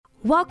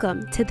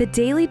Welcome to the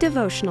Daily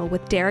Devotional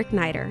with Derek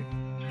Neider.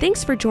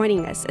 Thanks for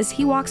joining us as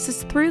he walks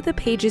us through the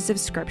pages of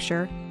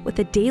Scripture with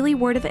a daily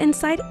word of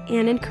insight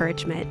and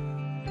encouragement.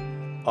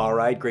 All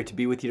right, great to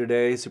be with you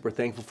today. Super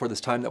thankful for this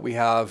time that we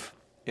have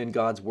in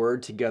God's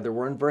Word together.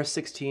 We're in verse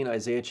 16,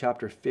 Isaiah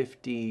chapter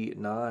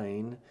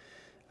 59.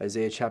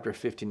 Isaiah chapter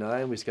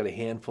 59. We've just got a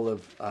handful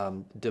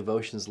of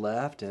devotions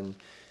left in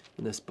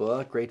this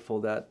book. Grateful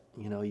that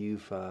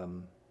you've.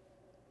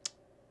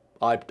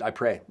 I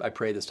pray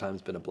this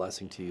time's been a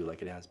blessing to you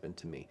like it has been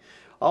to me.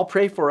 I'll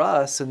pray for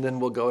us, and then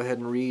we'll go ahead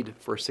and read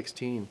verse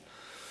 16.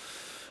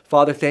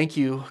 Father, thank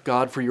you,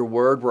 God, for your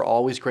word. We're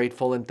always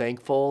grateful and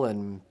thankful,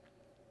 and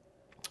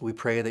we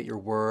pray that your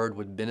word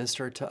would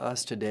minister to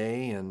us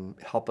today and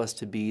help us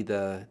to be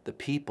the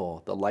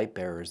people, the light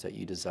bearers that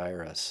you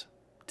desire us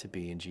to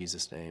be. In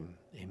Jesus' name,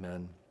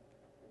 amen.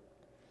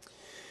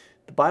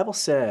 The Bible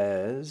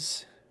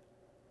says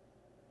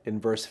in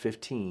verse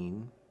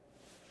 15,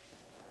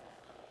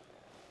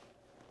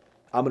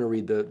 I'm going to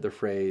read the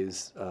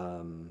phrase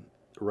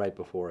right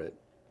before it.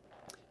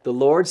 The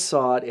Lord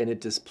saw it, and it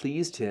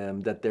displeased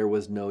him that there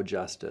was no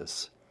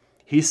justice.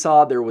 He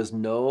saw there was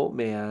no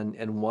man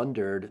and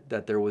wondered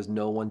that there was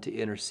no one to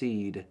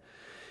intercede.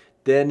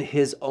 Then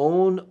his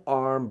own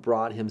arm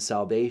brought him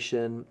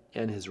salvation,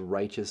 and his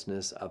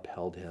righteousness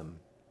upheld him.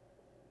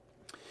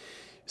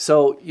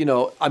 So,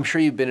 I'm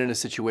sure you've been in a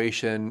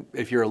situation,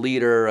 if you're a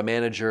leader, a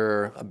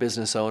manager, a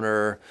business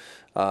owner,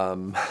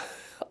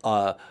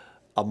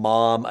 a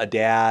mom, a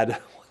dad,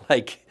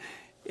 like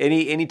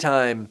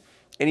anytime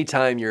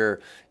you're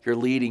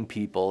leading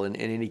people in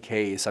any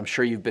case, I'm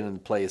sure you've been in a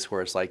place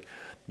where it's like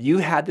you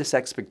had this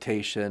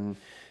expectation,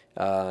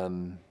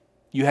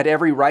 you had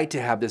every right to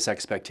have this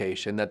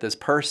expectation that this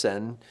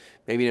person,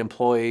 maybe an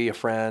employee, a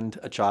friend,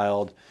 a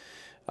child,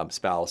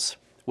 spouse,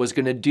 was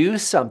going to do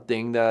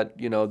something that,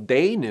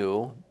 they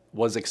knew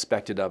was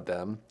expected of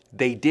them.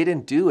 They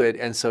didn't do it,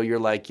 and so you're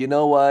like, you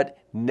know what?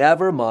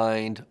 Never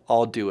mind,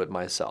 I'll do it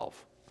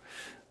myself.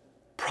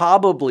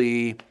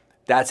 Probably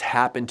that's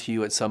happened to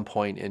you at some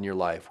point in your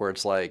life where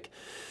it's like,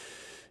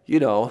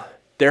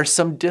 there's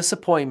some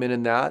disappointment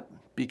in that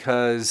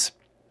because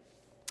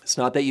it's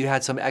not that you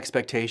had some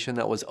expectation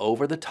that was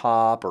over the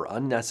top or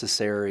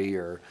unnecessary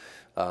or,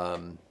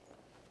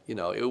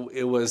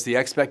 it was the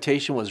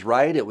expectation was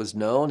right, it was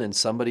known, and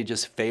somebody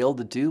just failed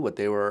to do what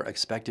they were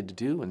expected to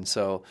do. And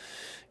so,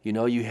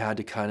 you had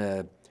to kind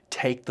of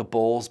take the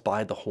bulls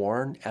by the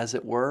horn, as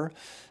it were,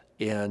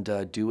 and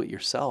do it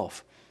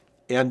yourself.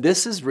 And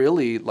this is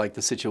really like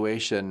the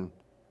situation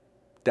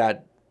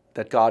that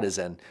God is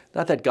in.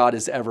 Not that God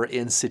is ever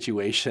in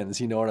situations,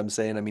 you know what I'm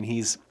saying? I mean,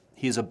 he's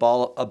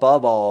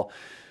above all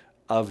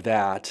of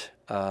that,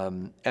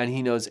 and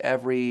he knows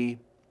every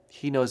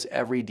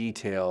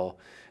detail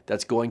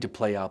that's going to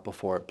play out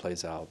before it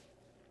plays out.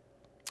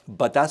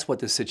 But that's what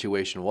this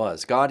situation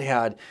was. God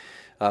had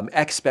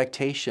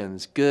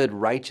expectations, good,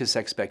 righteous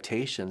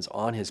expectations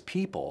on his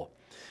people.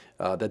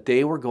 That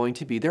they were going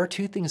to be. There are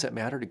two things that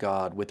matter to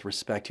God with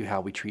respect to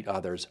how we treat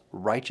others: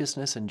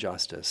 righteousness and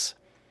justice.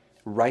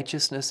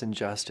 Righteousness and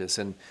justice.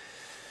 And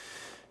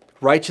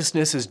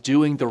righteousness is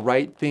doing the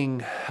right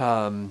thing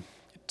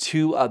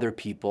to other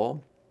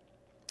people.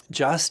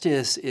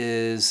 Justice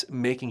is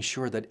making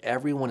sure that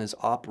everyone is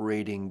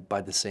operating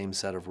by the same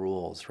set of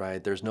rules,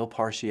 right? There's no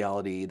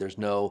partiality. There's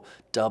no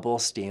double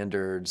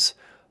standards.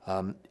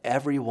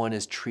 Everyone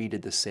is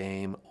treated the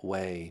same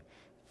way.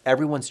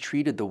 Everyone's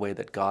treated the way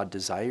that God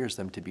desires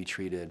them to be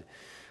treated.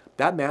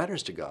 That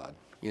matters to God,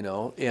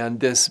 and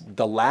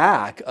the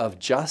lack of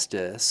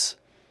justice,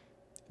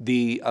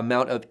 the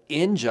amount of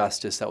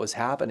injustice that was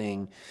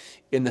happening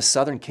in the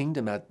southern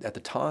kingdom at the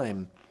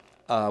time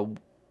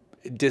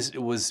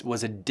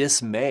was a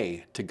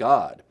dismay to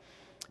God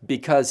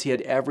because he had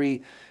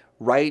every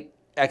right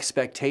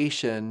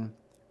expectation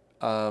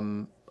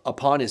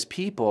upon his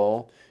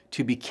people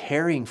to be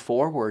carrying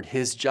forward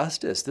his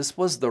justice. This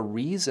was one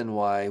reason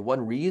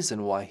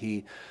why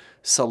he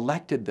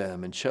selected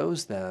them and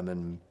chose them,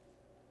 and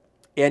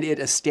it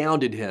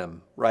astounded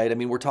him, right? I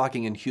mean, we're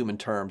talking in human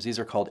terms. These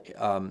are called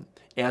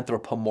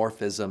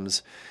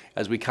anthropomorphisms,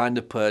 as we kind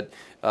of put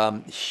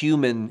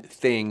human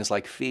things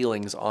like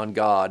feelings on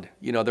God.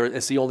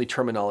 It's the only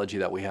terminology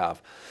that we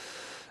have.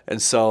 And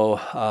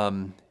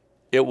so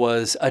it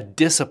was a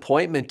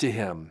disappointment to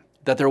him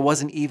that there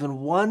wasn't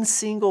even one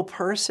single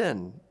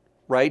person,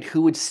 right,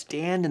 who would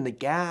stand in the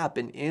gap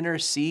and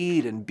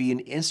intercede and be an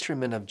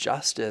instrument of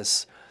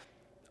justice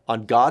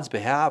on God's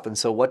behalf. And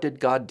so what did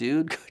God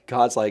do?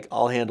 God's like,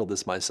 I'll handle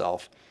this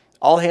myself.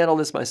 I'll handle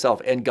this myself.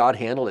 And God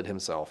handled it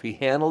himself. He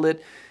handled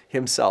it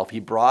himself. He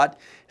brought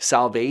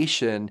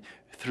salvation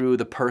through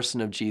the person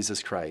of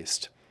Jesus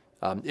Christ.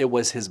 It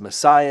was his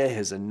Messiah,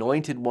 his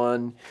anointed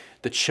one,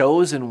 the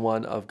chosen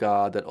one of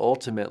God that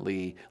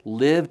ultimately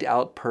lived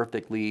out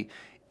perfectly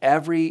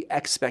every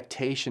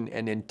expectation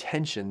and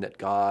intention that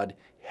God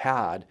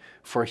had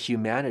for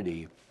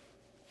humanity.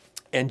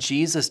 And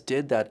Jesus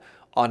did that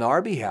on our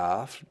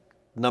behalf.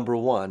 Number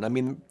one, I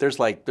mean,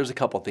 there's a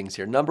couple things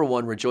here. Number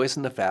one, rejoice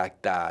in the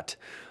fact that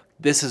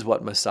this is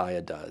what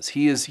Messiah does.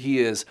 He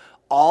is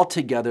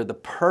altogether the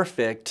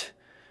perfect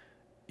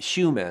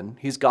human.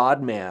 He's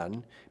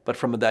God-man, but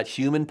from that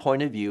human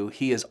point of view,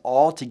 he is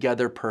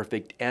altogether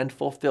perfect and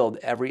fulfilled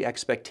every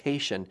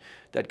expectation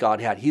that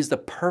God had. He's the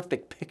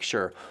perfect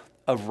picture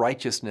of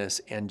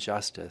righteousness and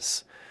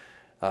justice.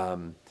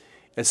 And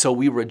so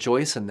we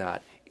rejoice in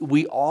that.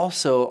 We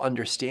also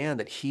understand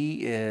that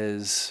he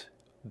is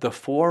the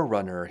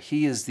forerunner.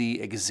 He is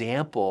the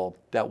example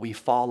that we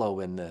follow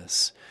in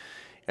this.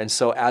 And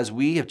so as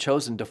we have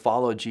chosen to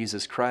follow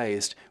Jesus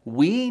Christ,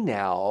 we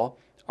now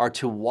are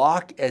to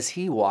walk as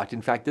he walked.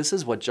 In fact, this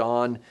is what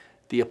John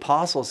the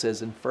Apostle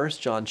says in 1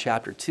 John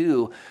chapter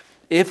 2.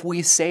 If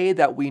we say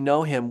that we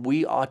know him,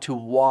 we ought to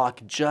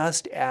walk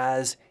just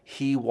as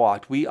he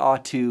walked. We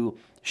ought to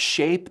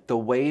shape the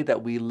way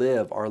that we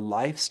live, our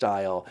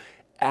lifestyle,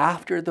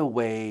 after the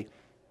way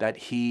that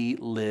he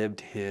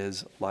lived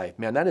his life.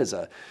 Man, that's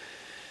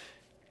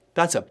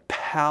a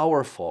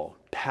powerful,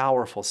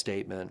 powerful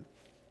statement,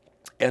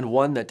 and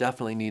one that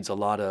definitely needs a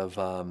lot of,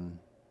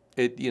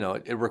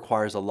 it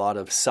requires a lot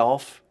of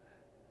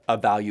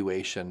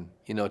self-evaluation,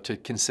 to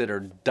consider,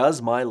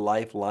 does my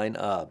life line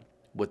up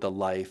with the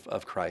life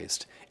of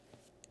Christ?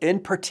 In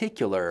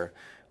particular,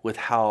 with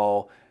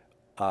how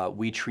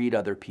we treat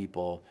other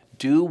people.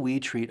 Do we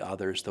treat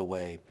others the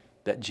way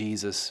that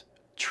Jesus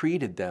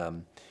treated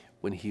them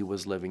when he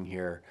was living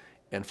here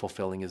and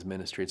fulfilling his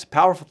ministry? It's a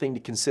powerful thing to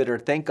consider.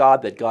 Thank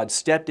God that God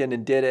stepped in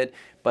and did it,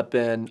 but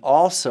then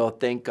also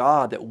thank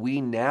God that we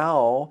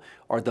now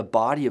are the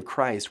body of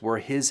Christ. We're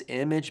his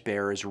image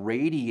bearers,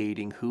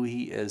 radiating who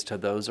he is to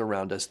those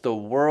around us. The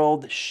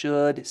world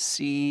should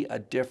see a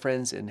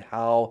difference in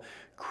how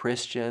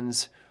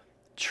Christians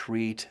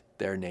treat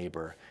their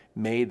neighbor.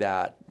 May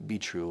that be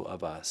true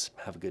of us.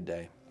 Have a good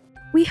day.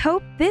 We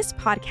hope this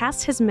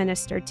podcast has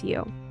ministered to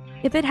you.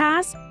 If it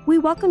has, we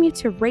welcome you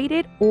to rate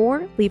it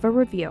or leave a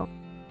review.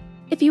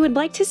 If you would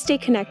like to stay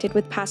connected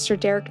with Pastor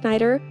Derek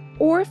Neider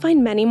or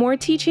find many more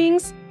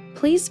teachings,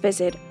 please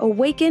visit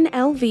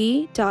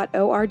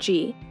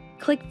awakenlv.org.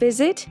 Click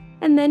Visit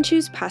and then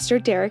choose Pastor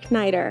Derek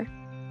Neider.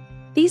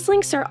 These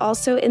links are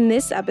also in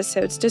this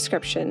episode's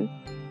description.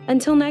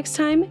 Until next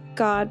time,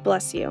 God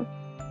bless you.